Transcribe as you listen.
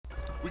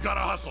We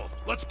gotta hustle.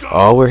 Let's go.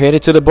 Oh, we're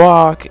headed to the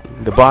bog.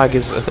 The bog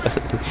is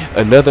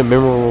another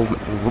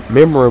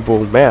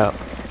memorable map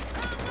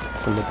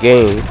from the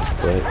game,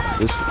 but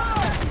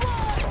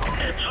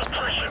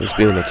this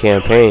being a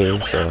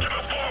campaign, so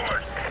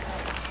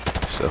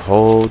it's a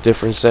whole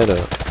different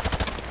setup.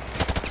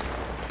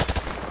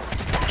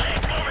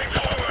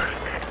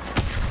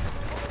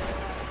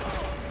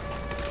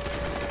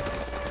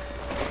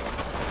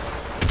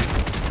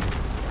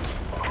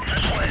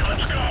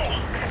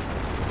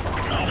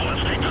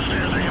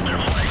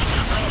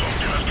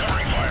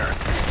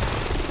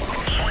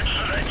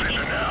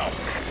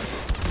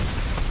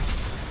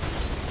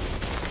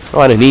 Oh,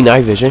 I didn't need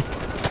night vision.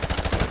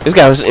 This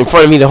guy was in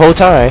front of me the whole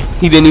time.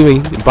 He didn't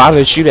even bother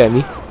to shoot at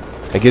me.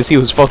 I guess he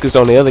was focused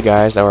on the other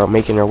guys that were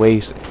making their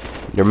ways.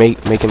 They're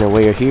making their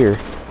way here.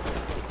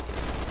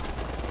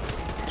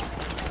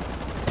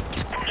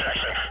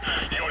 Jackson,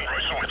 you and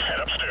Grayson would head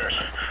upstairs.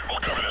 We'll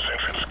cover this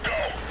entrance. Go.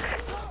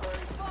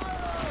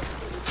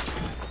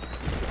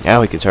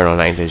 Now we can turn on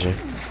night vision.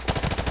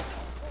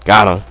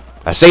 Got him.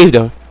 I saved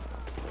him.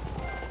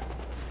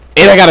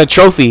 And I got a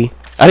trophy.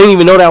 I didn't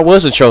even know that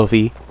was a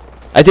trophy.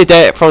 I did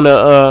that from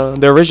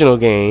the original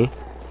game.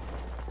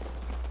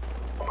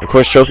 Of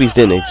course, trophies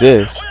didn't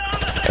exist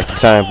at the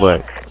time,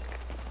 but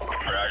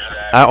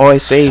I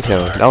always saved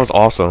him. That was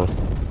awesome.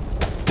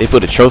 They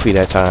put a trophy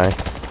that time.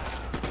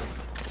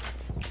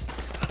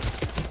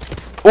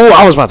 Oh,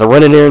 I was about to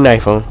run in there and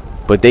knife him,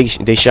 but they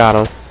shot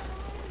him.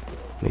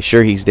 Make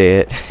sure he's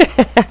dead.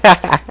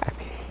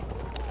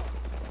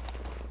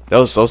 That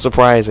was so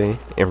surprising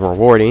and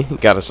rewarding.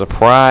 Got a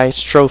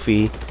surprise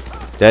trophy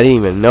that I didn't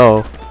even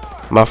know.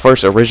 My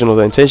first original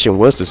intention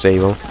was to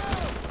save him.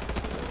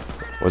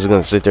 Wasn't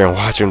gonna sit there and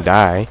watch him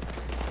die.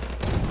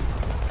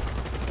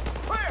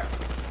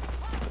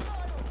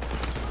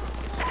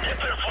 Get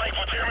their flank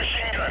with their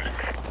machine gun.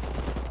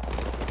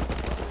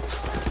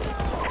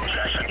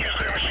 Jackson, use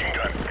their machine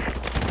gun.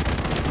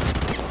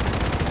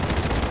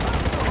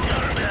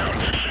 Got him down.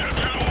 Shoot him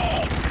through the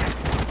wall.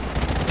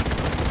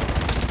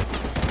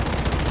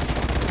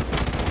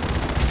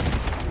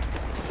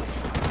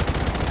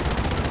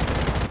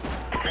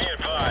 Be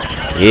advised.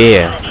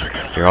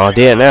 Yeah, you're all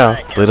dead now.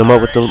 Lit him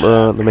up with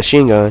the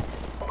machine gun.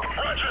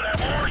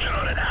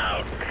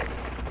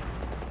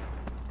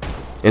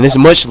 And it's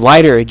much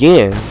lighter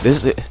again.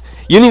 You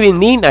don't even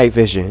need night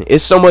vision.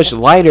 It's so much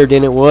lighter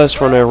than it was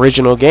from the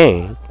original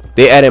game.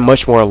 They added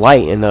much more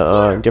light in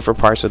the different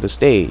parts of the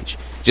stage.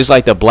 Just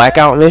like the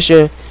blackout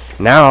mission.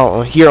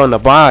 Now here on the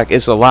bog,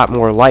 it's a lot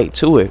more light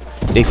to it.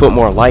 They put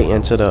more light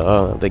into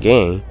the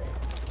game,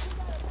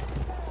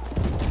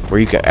 where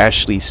you can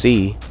actually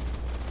see.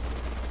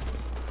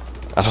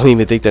 I don't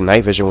even think the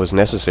night vision was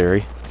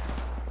necessary.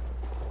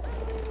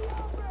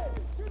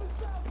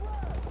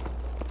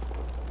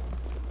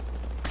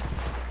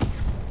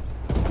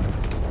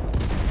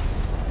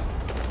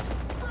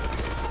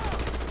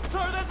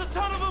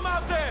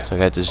 So I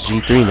got this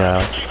G3 now.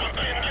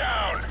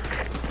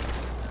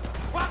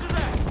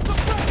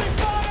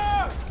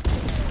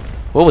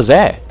 What was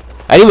that?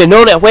 I didn't even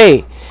know that.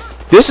 Wait,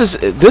 this is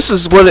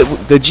what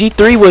the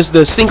G3 was,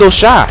 the single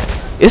shot.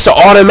 It's an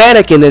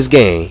automatic in this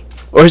game.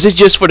 Or is it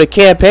just for the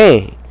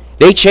campaign?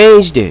 They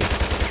changed it.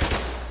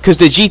 Because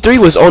the G3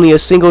 was only a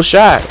single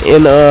shot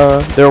in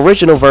the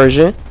original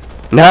version.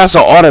 Now it's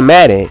an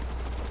automatic.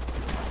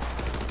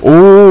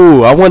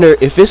 Ooh, I wonder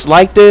if it's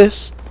like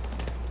this.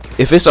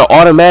 If it's an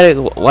automatic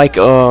like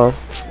the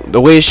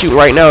way it's shooting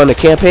right now in the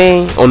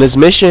campaign on this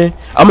mission,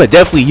 I'm going to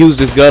definitely use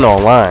this gun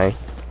online.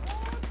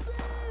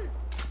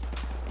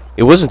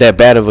 It wasn't that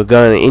bad of a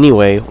gun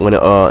anyway, when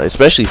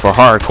especially for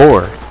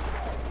hardcore.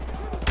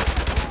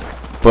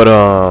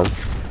 But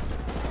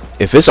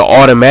if it's an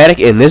automatic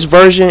in this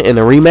version, in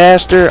the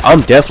remaster,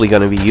 I'm definitely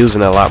going to be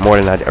using it a lot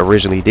more than I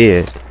originally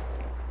did.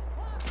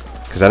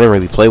 Because I didn't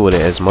really play with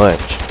it as much.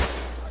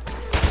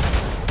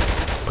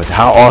 But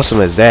how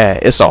awesome is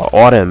that? It's an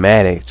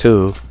automatic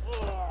too.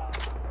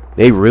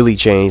 They really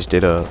changed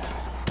it up.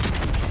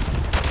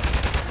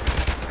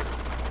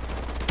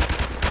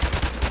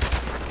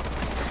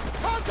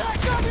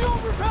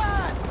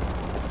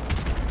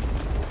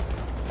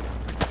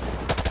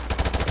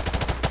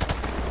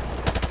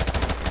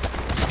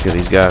 Kill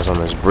these guys on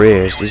this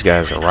bridge. These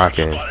guys are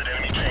rocking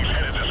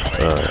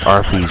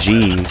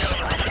RPGs.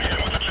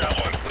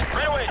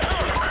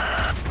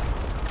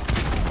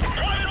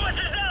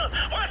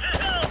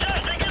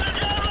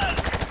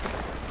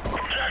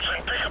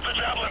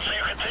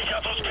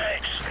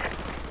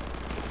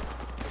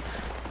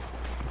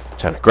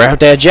 Time to grab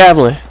that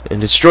javelin and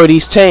destroy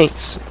these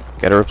tanks.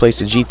 Gotta replace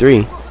the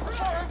G3.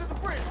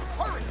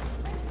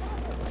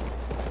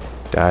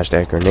 Dodge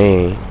that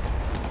grenade.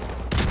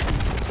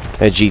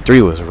 That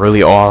G3 was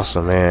really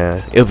awesome,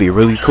 man. It'll be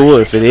really cool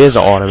if it is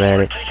an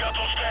automatic.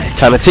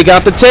 Time to take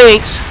out the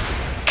tanks.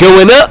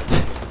 Going up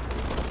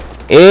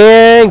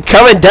and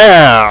coming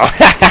down.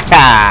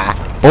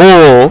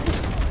 Boom.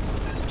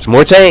 Some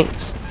more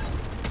tanks.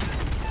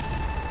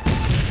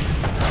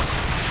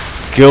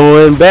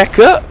 Going back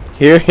up.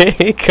 Here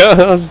it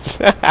comes.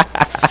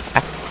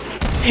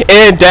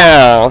 And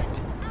down.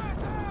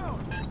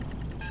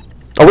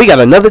 Oh, we got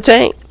another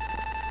tank.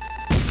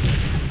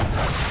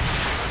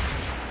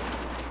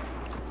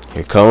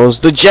 Here comes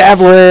the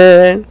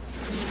javelin.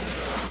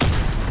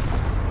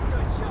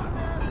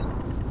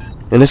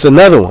 And it's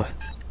another one.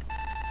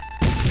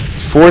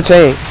 4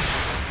 tanks.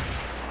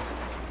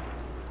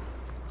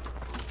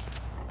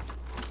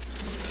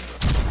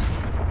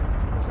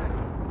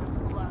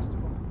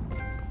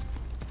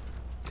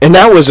 And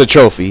that was a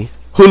trophy.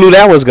 Who knew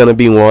that was gonna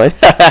be one?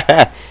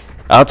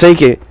 I'll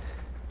take it.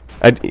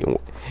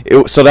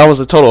 So that was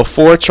a total of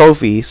 4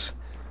 trophies.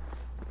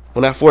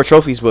 Well, not 4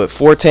 trophies, but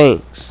 4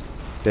 tanks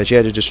that you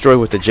had to destroy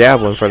with the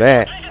javelin for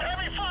that.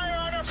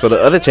 So the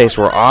other tanks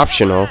were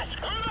optional,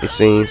 it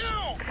seems.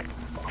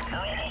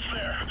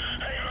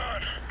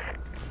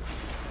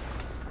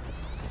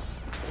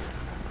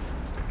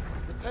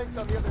 The tank's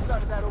on the other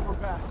side of that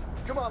overpass.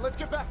 Come on, let's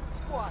get back to the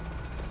squad.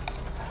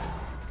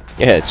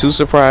 It had 2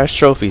 surprise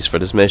trophies for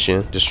this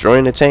mission: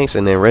 destroying the tanks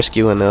and then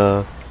rescuing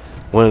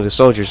one of the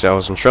soldiers that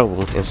was in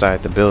trouble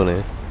inside the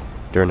building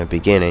during the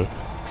beginning.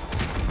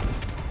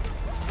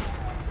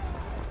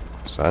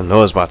 So I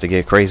know it's about to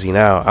get crazy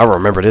now. I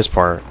remember this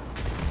part.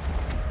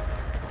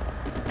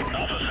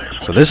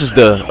 So this is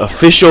the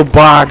official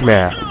bog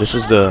map. This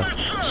is the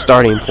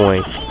starting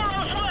point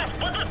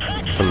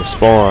from the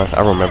spawn.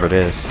 I remember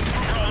this.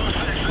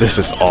 This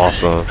is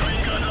awesome.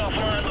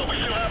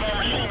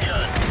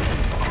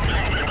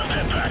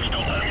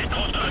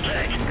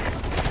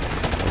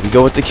 We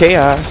go with the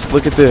chaos.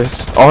 Look at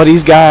this. All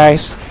these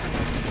guys.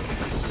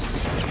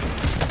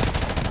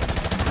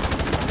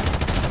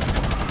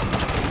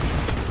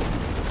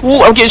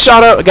 Ooh, I'm getting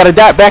shot up. I gotta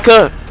back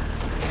up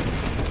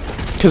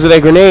because of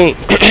that grenade.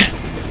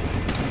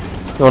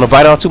 Don't want to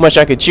bite on too much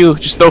I could chew.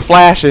 Just throw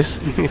flashes.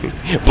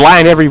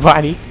 Blind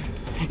everybody.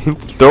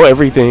 Throw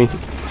everything.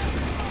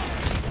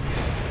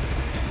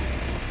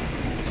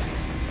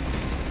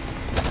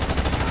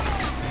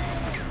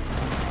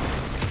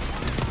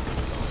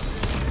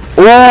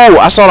 Ooh,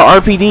 I saw the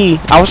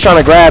RPD. I was trying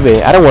to grab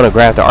it. I didn't want to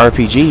grab the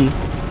RPG.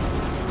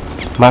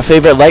 My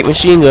favorite light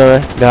machine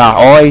gun that I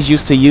always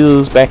used to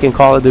use back in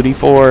Call of Duty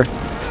 4.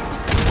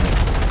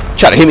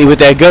 Try to hit me with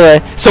that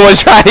gun. Someone's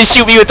trying to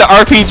shoot me with the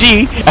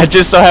RPG. I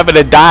just so happened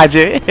to dodge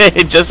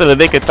it just in the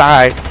nick of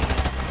time.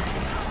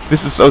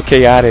 This is so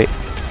chaotic.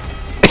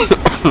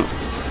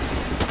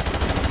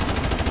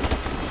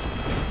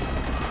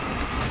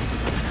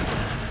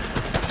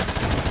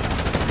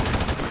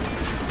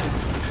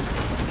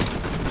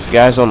 This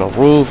guy's on the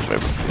roof.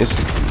 It's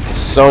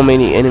so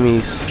many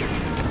enemies.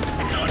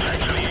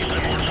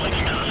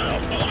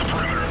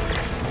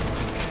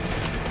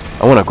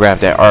 I want to grab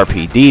that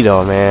RPD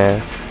though,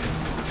 man.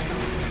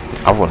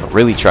 I want to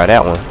really try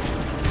that one.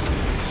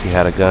 See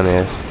how the gun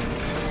is.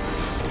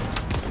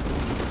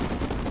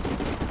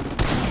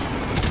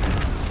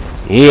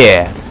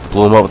 Yeah,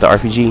 blew him up with the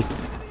RPG.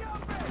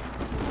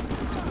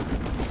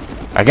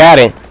 I got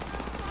it.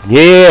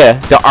 Yeah,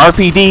 the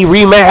RPD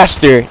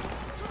remastered.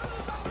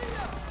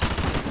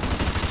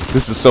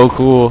 This is so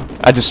cool.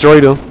 I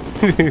destroyed him.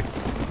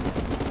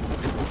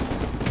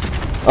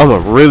 I'm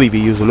gonna really be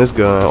using this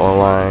gun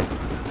online.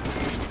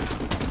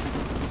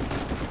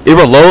 It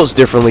reloads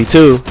differently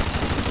too.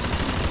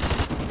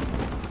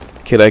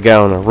 Kid I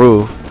got on the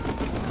roof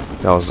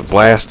that was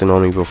blasting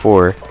on me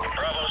before.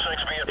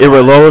 It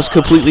reloads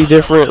completely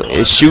different.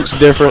 It shoots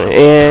different,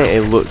 and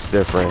it looks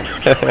different.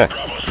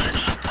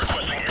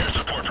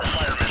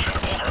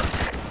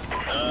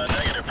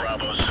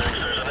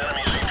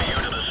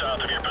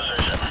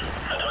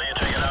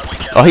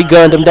 Oh, he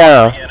gunned him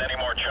down,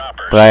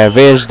 but I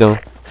avenged him.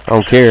 I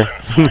don't care.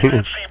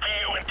 You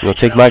gonna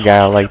take my guy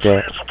out like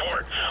that?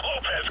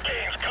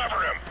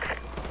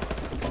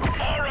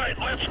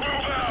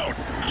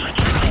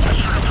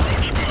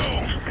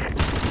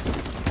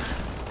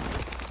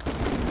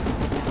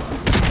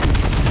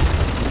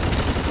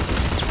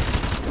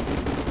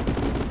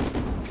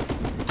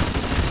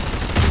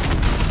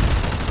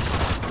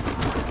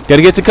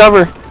 Gotta get to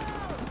cover.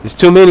 There's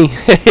too many.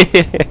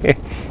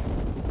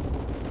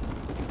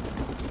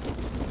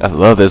 I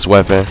love this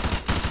weapon.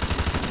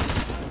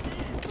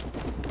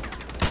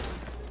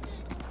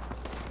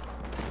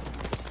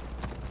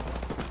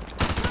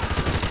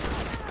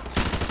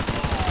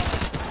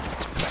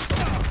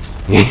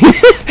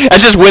 I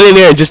just went in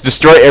there and just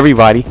destroyed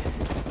everybody.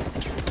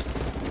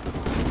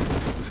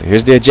 So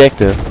here's the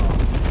objective.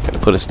 Gotta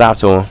put a stop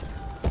to him.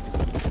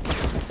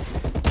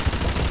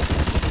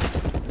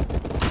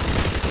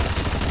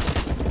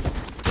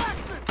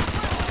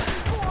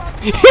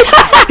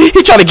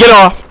 He tried to get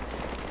off.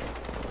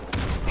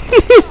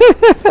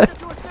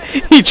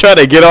 He tried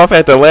to get off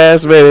at the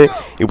last minute.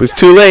 It was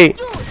too late.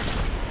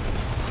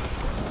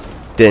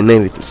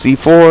 Detonated the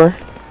C4.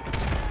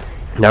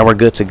 Now we're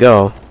good to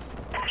go.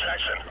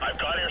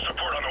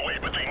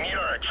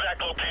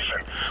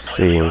 Let's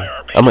see. I'm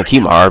gonna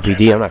keep my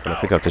RPD. I'm not gonna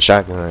pick up the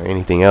shotgun or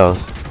anything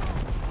else.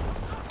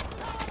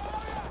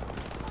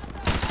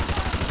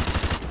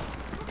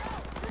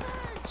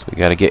 So we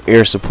gotta get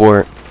air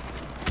support.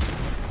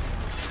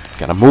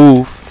 Gotta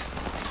move.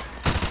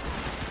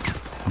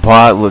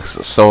 Bot looks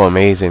so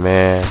amazing,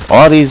 man.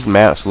 All these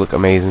maps look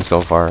amazing so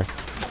far.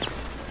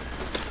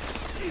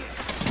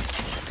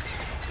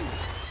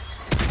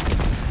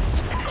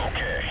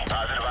 Okay,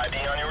 positive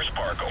ID on your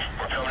Sparkle.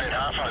 We're coming in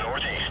hot from the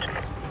northeast.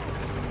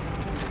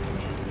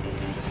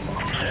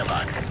 Stand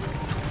by.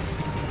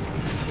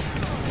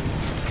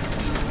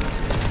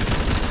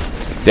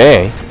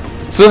 Dang.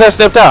 As soon as I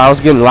stepped out, I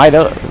was getting lit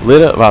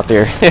up out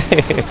there.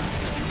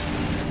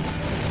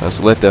 Let's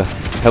let the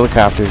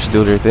helicopters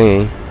do their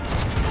thing.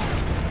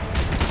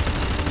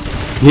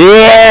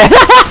 Yeah!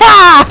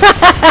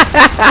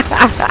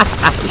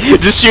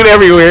 Just shoot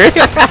everywhere.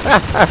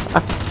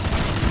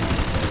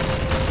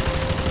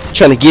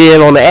 Trying to get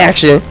in on the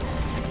action.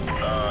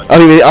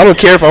 I don't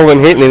care if I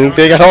wasn't hitting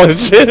anything. I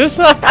was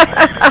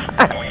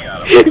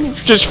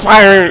just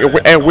firing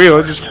at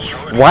will, just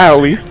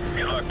wildly.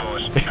 Good luck,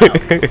 boys.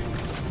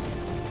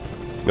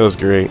 That was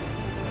great.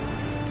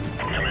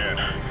 Command,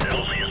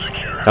 LZ is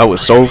secure. That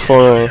was so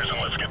fun.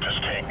 Let's get this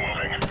tank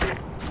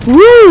moving.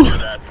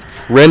 Woo!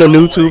 Random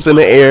new tubes in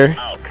the air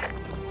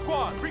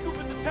Squad, regroup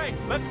at the tank.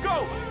 Let's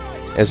go.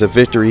 as a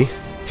victory.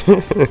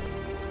 That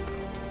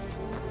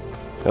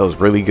was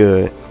really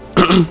good.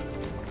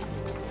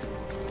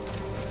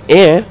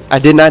 And I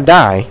did not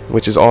die,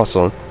 which is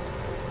awesome.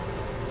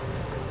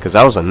 Because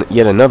that was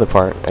yet another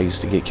part I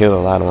used to get killed a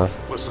lot on.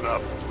 Listen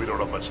up. We don't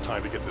have much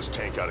time to get this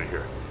tank out of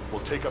here.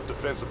 We'll take up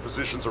defensive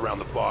positions around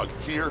the bog.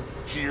 Here,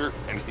 here,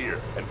 and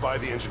here. And buy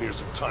the engineers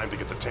some time to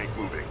get the tank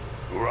moving.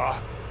 Hoorah!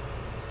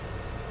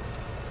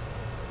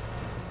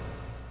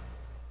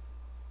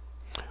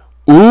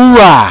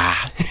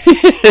 Ooh-ah!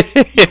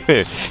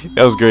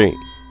 That was great.